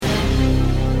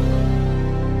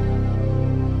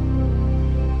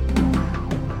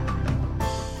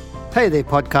Hey there,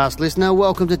 podcast listener.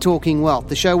 Welcome to Talking Wealth,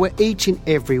 the show where each and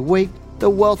every week the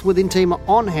Wealth Within team are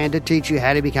on hand to teach you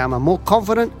how to become a more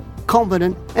confident,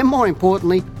 competent, and more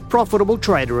importantly, profitable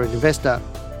trader and investor.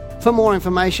 For more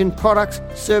information, products,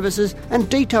 services, and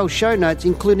detailed show notes,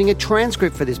 including a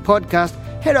transcript for this podcast,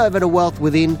 head over to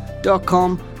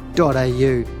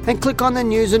wealthwithin.com.au and click on the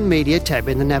News and Media tab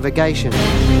in the navigation.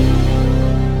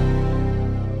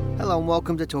 Hello and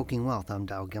welcome to Talking Wealth. I'm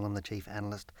Dale Gillam, the Chief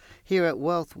Analyst here at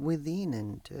Wealth Within,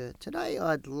 and today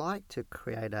I'd like to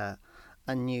create a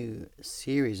new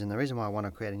series. And the reason why I want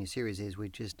to create a new series is we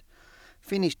just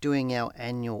finished doing our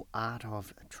annual Art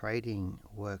of Trading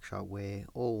workshop where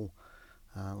all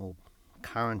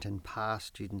current and past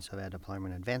students of our diploma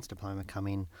and advanced diploma come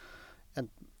in at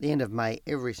the end of May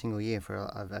every single year for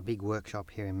a big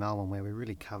workshop here in Melbourne where we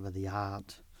really cover the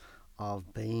art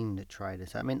of being the trader.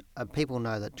 So, people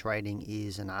know that trading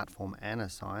is an art form and a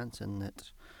science, and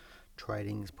that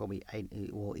trading is probably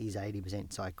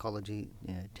 80% psychology,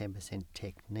 10%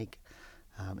 technique,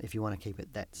 if you want to keep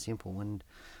it that simple. And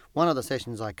one of the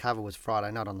sessions I cover was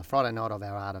Friday night. On the Friday night of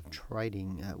our Art of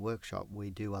Trading workshop,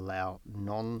 we do allow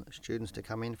non-students to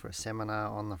come in for a seminar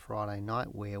on the Friday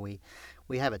night where we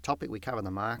have a topic. We cover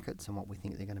the markets and what we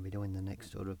think they're going to be doing the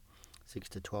next sort of 6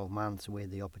 to 12 months, where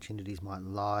the opportunities might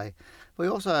lie. We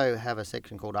also have a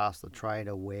section called Ask the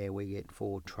Trader where we get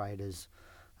 4 traders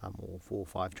or 4 or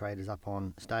 5 traders up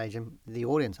on stage, and the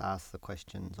audience asks the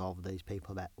questions of these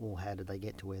people about, well, how did they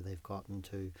get to where they've gotten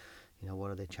to,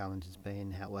 what are their challenges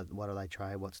been, what do they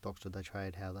trade, what stocks do they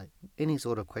trade, any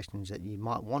sort of questions that you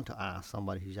might want to ask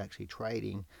somebody who's actually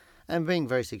trading and being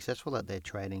very successful at their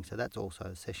trading. So that's also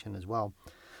a session as well.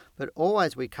 But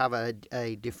always we cover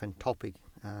a different topic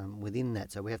within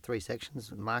that. So we have 3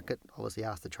 sections: market, obviously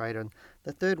Ask the Trader, and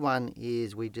the third one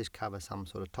is we just cover some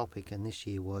sort of topic, and this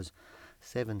year was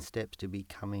 7 steps to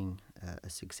becoming a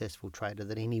successful trader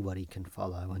that anybody can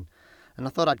follow. And I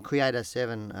thought I'd create a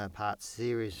 7-part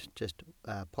series, just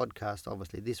podcast.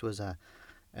 Obviously this was an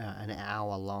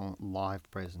hour-long live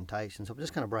presentation, so I'm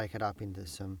just going to break it up into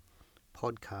some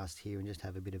podcasts here and just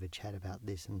have a bit of a chat about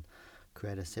this and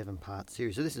create a 7-part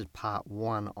series. So this is part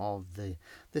 1 of the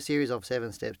series of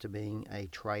 7 steps to being a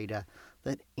trader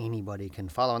that anybody can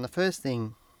follow. And the first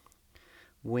thing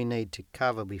we need to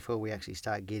cover before we actually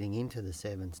start getting into the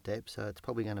 7 steps, so it's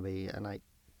probably going to be an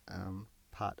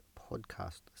 8-part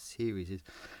podcast series, is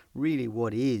really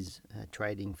what is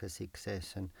trading for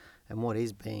success and what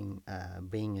is being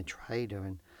a trader.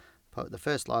 And the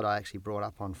first slide I actually brought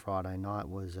up on Friday night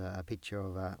was a picture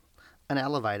of an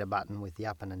elevator button with the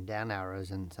up and down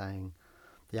arrows, and saying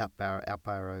the up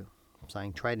arrow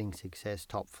saying trading success,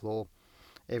 top floor,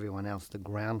 everyone else the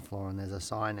ground floor, and there's a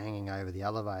sign hanging over the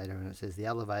elevator and it says, the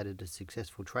elevator to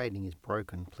successful trading is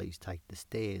broken, please take the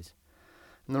stairs.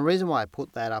 And the reason why I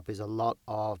put that up is a lot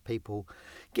of people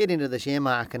get into the share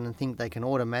market and think they can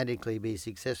automatically be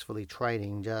successfully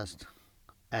trading just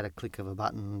at a click of a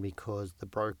button because the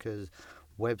brokers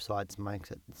websites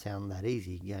makes it sound that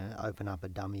easy. Open up a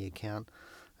dummy account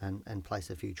and place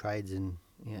a few trades in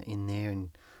there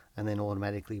and then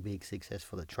automatically be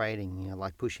successful at trading,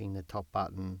 like pushing the top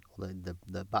button or the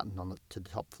button to the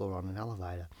top floor on an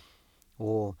elevator.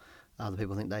 Or other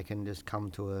people think they can just come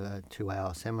to a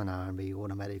 2-hour seminar and be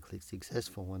automatically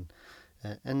successful, and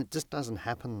it just doesn't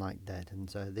happen like that. And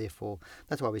so therefore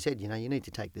that's why we said, you need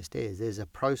to take the stairs. There's a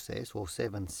process or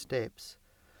 7 steps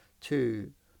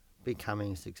to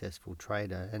becoming a successful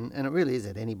trader, and it really is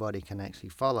that anybody can actually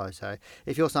follow. So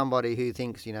if you're somebody who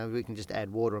thinks we can just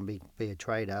add water and be a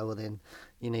trader, well then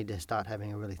you need to start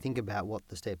having a really think about what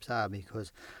the steps are,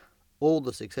 because all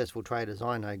the successful traders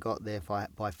I know got there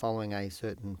by following a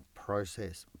certain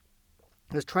process.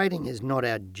 Because trading is not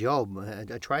our job.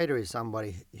 A trader is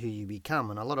somebody who you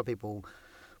become, and a lot of people,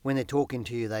 when they're talking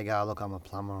to you, they go, look, I'm a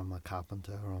plumber, I'm a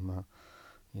carpenter, or I'm a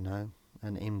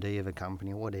an MD of a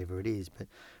company or whatever it is, but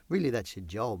really that's your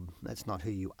job. That's not who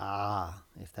you are,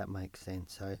 if that makes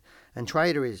sense. So, and a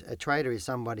trader is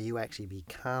somebody you actually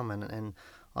become, and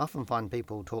I often find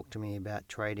people talk to me about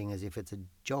trading as if it's a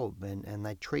job, and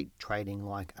they treat trading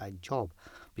like a job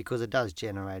because it does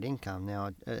generate income. Now,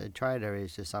 a trader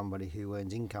is just somebody who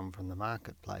earns income from the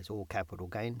marketplace or capital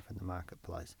gain from the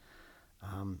marketplace,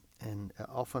 and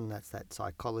often that's that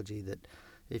psychology that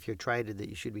if you're traded that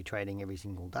you should be trading every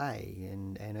single day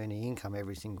and earning income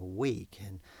every single week.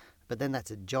 But then that's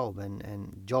a job,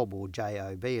 and job, or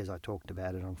JOB as I talked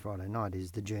about it on Friday night,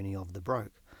 is the journey of the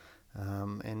broke.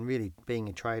 And really being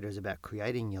a trader is about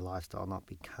creating your lifestyle, not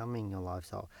becoming your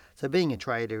lifestyle. So being a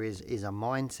trader is a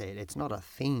mindset. It's not a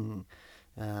thing.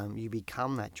 You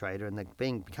become that trader, and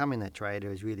becoming that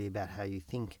trader is really about how you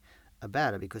think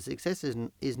about it, because success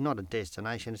is not a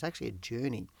destination, it's actually a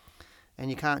journey. And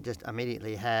you can't just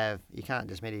immediately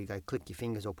go click your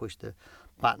fingers or push the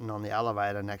button on the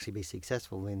elevator and actually be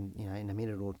successful in a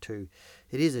minute or two.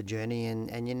 It is a journey,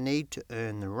 and you need to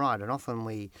earn the right. And often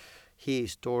we hear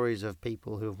stories of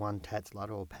people who have won Tats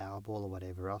Lotto or Powerball or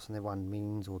whatever else, and they've won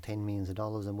millions or $10 million,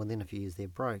 and within a few years they're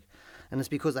broke. And it's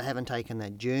because they haven't taken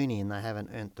that journey and they haven't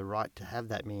earned the right to have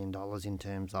that $1 million in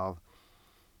terms of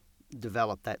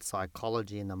develop that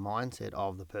psychology and the mindset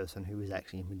of the person who is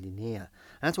actually a millionaire.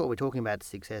 And that's what we're talking about.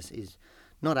 Success is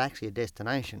not actually a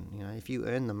destination. If you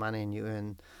earn the money and you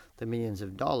earn the millions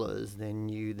of dollars, then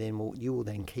you will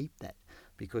then keep that,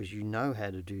 because you know how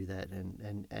to do that,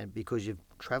 and because you've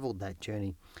travelled that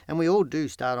journey. And we all do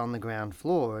start on the ground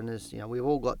floor, and we've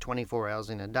all got 24 hours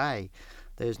in a day.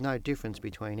 There's no difference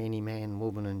between any man,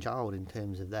 woman and child in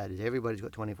terms of that. Everybody's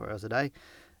got 24 hours a day,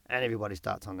 and everybody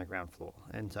starts on the ground floor.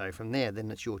 And so from there,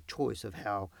 then it's your choice of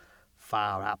how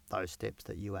far up those steps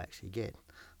that you actually get.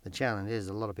 The challenge is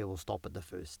a lot of people stop at the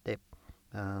first step,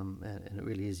 and it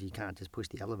really is, you can't just push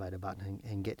the elevator button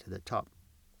and get to the top.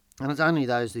 And it's only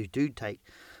those who do take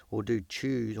or do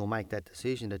choose or make that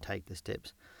decision to take the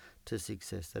steps to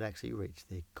success that actually reach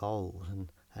their goals.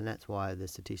 And that's why the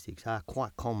statistics are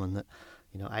quite common that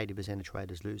 80% of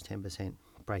traders lose, 10%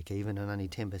 break even, and only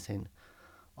 10%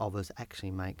 of us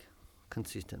actually make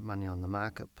consistent money on the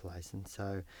marketplace. And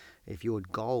so if your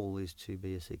goal is to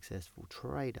be a successful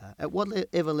trader at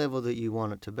whatever level that you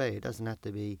want it to be, it doesn't have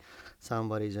to be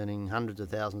somebody's earning hundreds of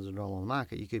thousands of dollars on the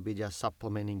market. You could be just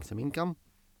supplementing some income,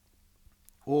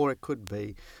 or it could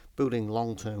be building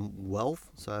long-term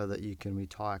wealth so that you can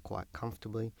retire quite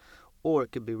comfortably, or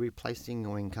it could be replacing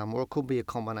your income, or it could be a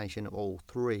combination of all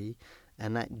three.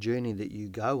 And that journey that you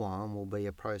go on will be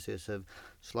a process of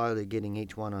slowly getting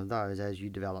each one of those as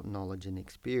you develop knowledge and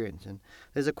experience. And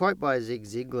there's a quote by Zig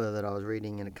Ziglar that I was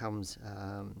reading, and it comes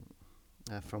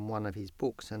from one of his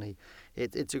books. And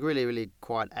it's a really, really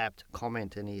quite apt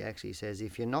comment. And he actually says,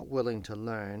 if you're not willing to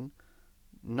learn,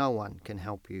 no one can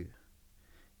help you.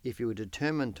 If you are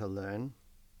determined to learn,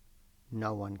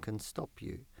 no one can stop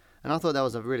you. And I thought that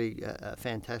was a really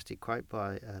fantastic quote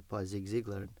by Zig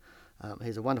Ziglar.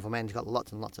 He's a wonderful man. He's got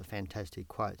lots and lots of fantastic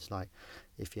quotes, like,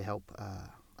 if you help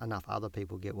enough other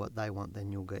people get what they want,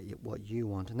 then you'll get what you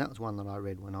want. And that was one that I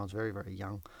read when I was very, very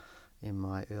young, in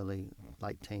my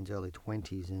late teens, early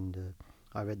 20s, and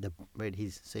I read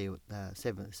his CEO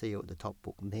at the Top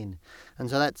book then. And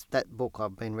so that book,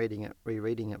 I've been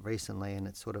rereading it recently, and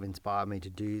it's sort of inspired me to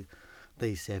do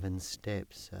these 7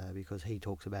 steps, because he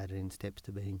talks about it in steps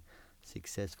to being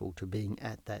successful, to being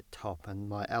at that top. And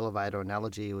my elevator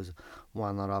analogy was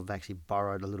one that I've actually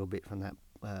borrowed a little bit from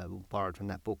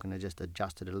that book, and I just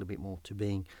adjusted it a little bit more to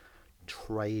being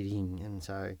trading. And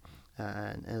so,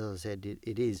 and as I said,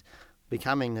 it is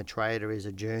becoming a trader is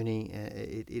a journey.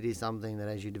 It is something that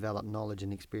as you develop knowledge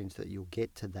and experience that you'll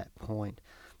get to that point.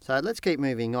 So let's keep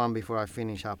moving on before I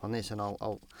finish up on this, and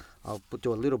I'll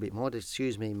do a little bit more.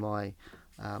 Excuse me, my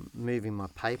moving my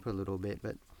paper a little bit,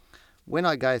 but when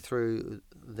I go through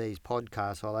these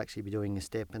podcasts, I'll actually be doing a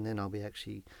step, and then I'll be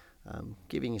actually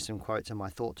giving you some quotes and my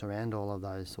thoughts around all of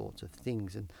those sorts of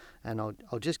things. And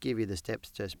I'll just give you the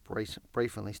steps just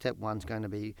briefly. Step 1's going to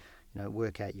be,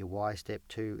 work out your why. Step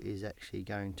 2 is actually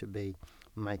going to be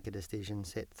make a decision.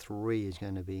 Step 3 is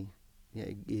going to be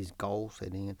is goal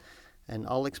setting. And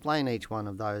I'll explain each one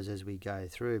of those as we go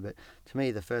through. But to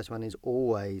me, the first one is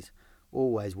always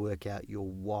work out your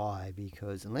why,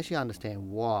 because unless you understand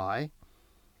why,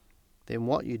 then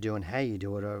what you do and how you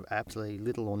do it are absolutely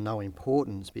little or no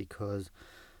importance, because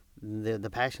the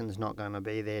passion's not going to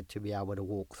be there to be able to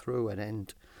walk through it,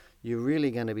 and you're really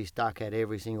going to be stuck at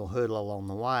every single hurdle along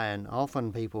the way. And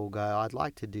often people go, I'd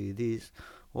like to do this,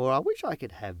 or I wish I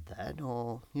could have that,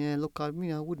 or look, I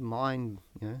wouldn't mind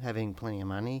having plenty of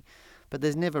money, but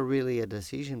there's never really a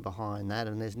decision behind that,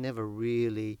 and there's never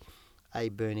really a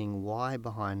burning why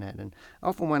behind that. And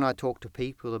often when I talk to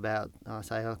people about, I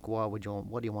say, like, what do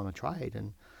you want to trade?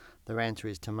 And their answer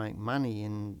is to make money.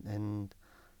 And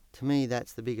to me,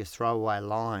 that's the biggest throwaway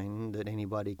line that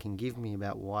anybody can give me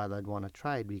about why they'd want to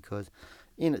trade, because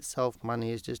in itself,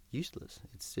 money is just useless.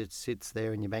 It sits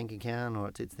there in your bank account, or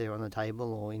it sits there on the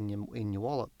table, or in your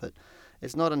wallet. But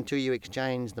it's not until you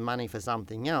exchange the money for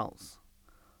something else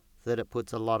that it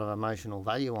puts a lot of emotional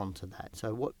value onto that.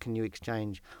 So what can you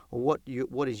exchange, or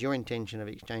what is your intention of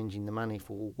exchanging the money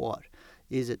for? What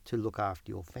is it to look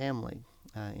after your family,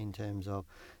 in terms of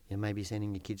maybe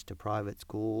sending your kids to private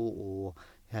school, or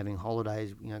having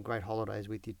holidays, great holidays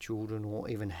with your children, or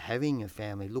even having a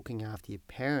family, looking after your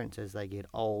parents as they get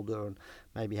older, and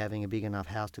maybe having a big enough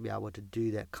house to be able to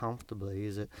do that comfortably?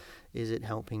 Is it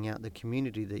helping out the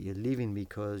community that you live in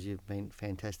because you've been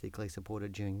fantastically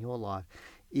supported during your life?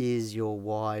 Is your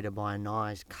why to buy a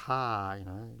nice car,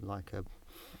 like a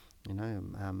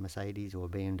Mercedes or a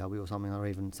BMW or something, or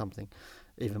even something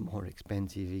even more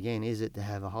expensive again? Is it to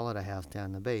have a holiday house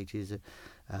down the beach? Is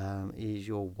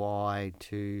your why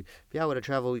to be able to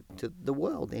travel to the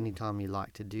world anytime you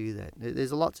like to do that?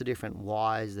 There's lots of different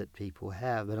whys that people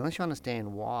have, but unless you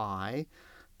understand why,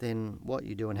 then what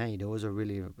you do and how you do is of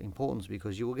really importance,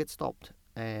 because you will get stopped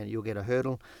and you'll get a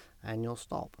hurdle and you'll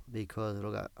stop because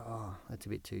it'll go, oh, that's a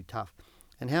bit too tough.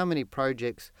 And how many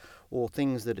projects or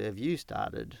things that have you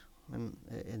started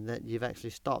and that you've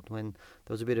actually stopped when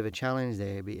there was a bit of a challenge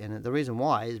there? And the reason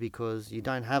why is because you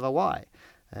don't have a why.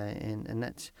 And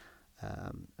that's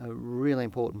a really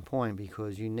important point,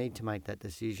 because you need to make that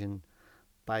decision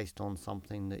based on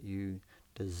something that you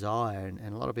desire. And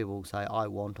a lot of people will say, I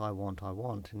want.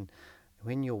 And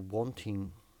when you're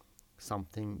wanting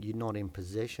something, you're not in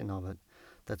possession of it.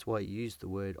 That's why you use the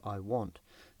word I want.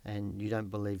 And you don't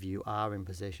believe you are in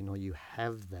possession or you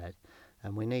have that.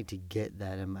 And we need to get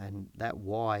that. And that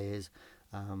why is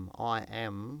I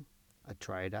am a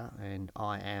trader and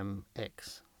I am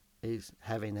X. Is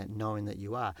having that, knowing that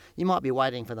you are. You might be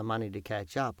waiting for the money to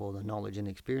catch up or the knowledge and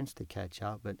experience to catch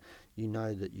up, but you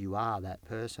know that you are that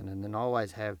person. And then I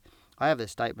have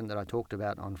this statement that I talked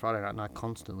about on Friday night, and I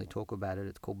constantly talk about it.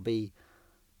 It's called be,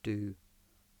 do,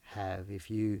 have.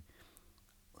 If your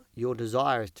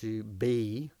desire is to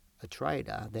be a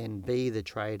trader, then be the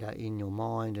trader in your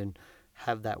mind and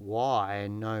have that why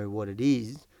and know what it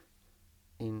is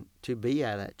to be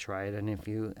that trader. And if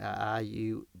you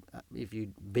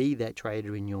be that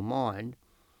trader in your mind,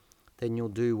 then you'll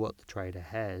do what the trader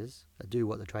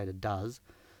does,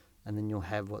 and then you'll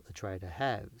have what the trader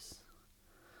has.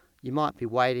 You might be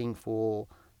waiting for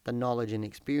the knowledge and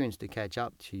experience to catch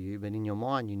up to you, but in your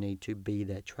mind you need to be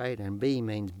that trader. And be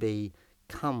means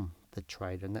become the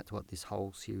trader, and that's what this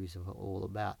whole series is all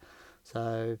about.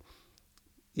 So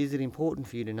is it important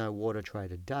for you to know what a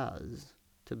trader does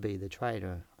to be the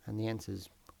trader? And the answer is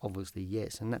obviously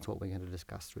yes, and that's what we're going to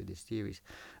discuss through this series.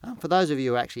 For those of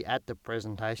you who are actually at the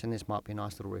presentation, this might be a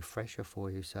nice little refresher for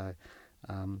you, so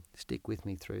stick with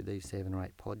me through these 7 or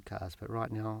 8 podcasts. But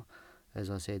right now, as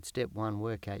I said, step 1,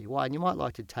 work out your why. And you might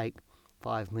like to take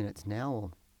 5 minutes now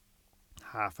or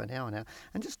half an hour now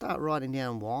and just start writing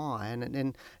down why.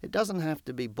 And it doesn't have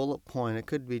to be bullet point. It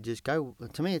could be just to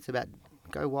me it's about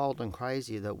go wild and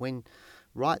crazy, that when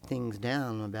write things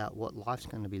down about what life's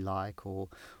going to be like, or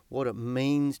what it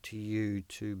means to you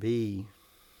to be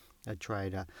a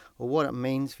trader, or what it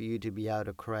means for you to be able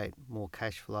to create more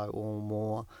cash flow or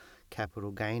more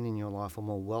capital gain in your life or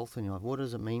more wealth in your life. What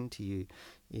does it mean to you?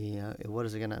 How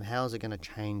is it going to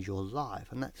change your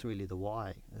life? And that's really the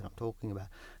why that I'm talking about.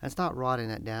 And start writing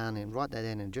that down, and write that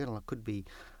down in a journal. It could be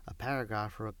a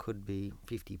paragraph or it could be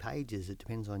 50 pages. It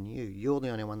depends on you. You're the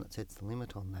only one that sets the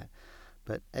limit on that.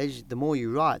 But the more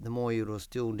you write, the more it'll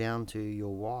distill down to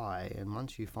your why. And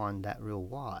once you find that real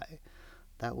why,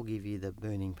 that will give you the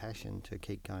burning passion to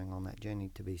keep going on that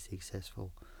journey to be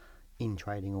successful in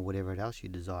trading or whatever else you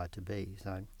desire to be.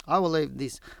 So I will leave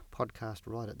this podcast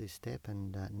right at this step,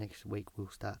 and next week we'll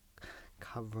start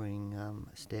covering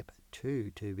step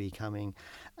 2 to becoming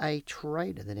a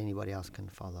trader that anybody else can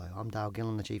follow. I'm Dale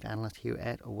Gillen, the Chief Analyst here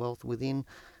at Wealth Within.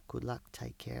 Good luck,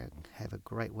 take care, have a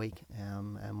great week,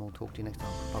 and we'll talk to you next time.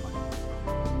 Bye-bye.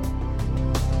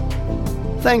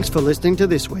 Thanks for listening to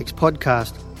this week's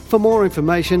podcast. For more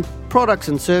information, products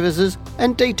and services,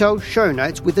 and detailed show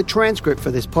notes with a transcript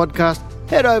for this podcast,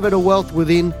 head over to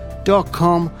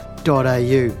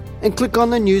wealthwithin.com.au and click on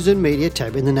the News and Media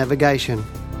tab in the navigation.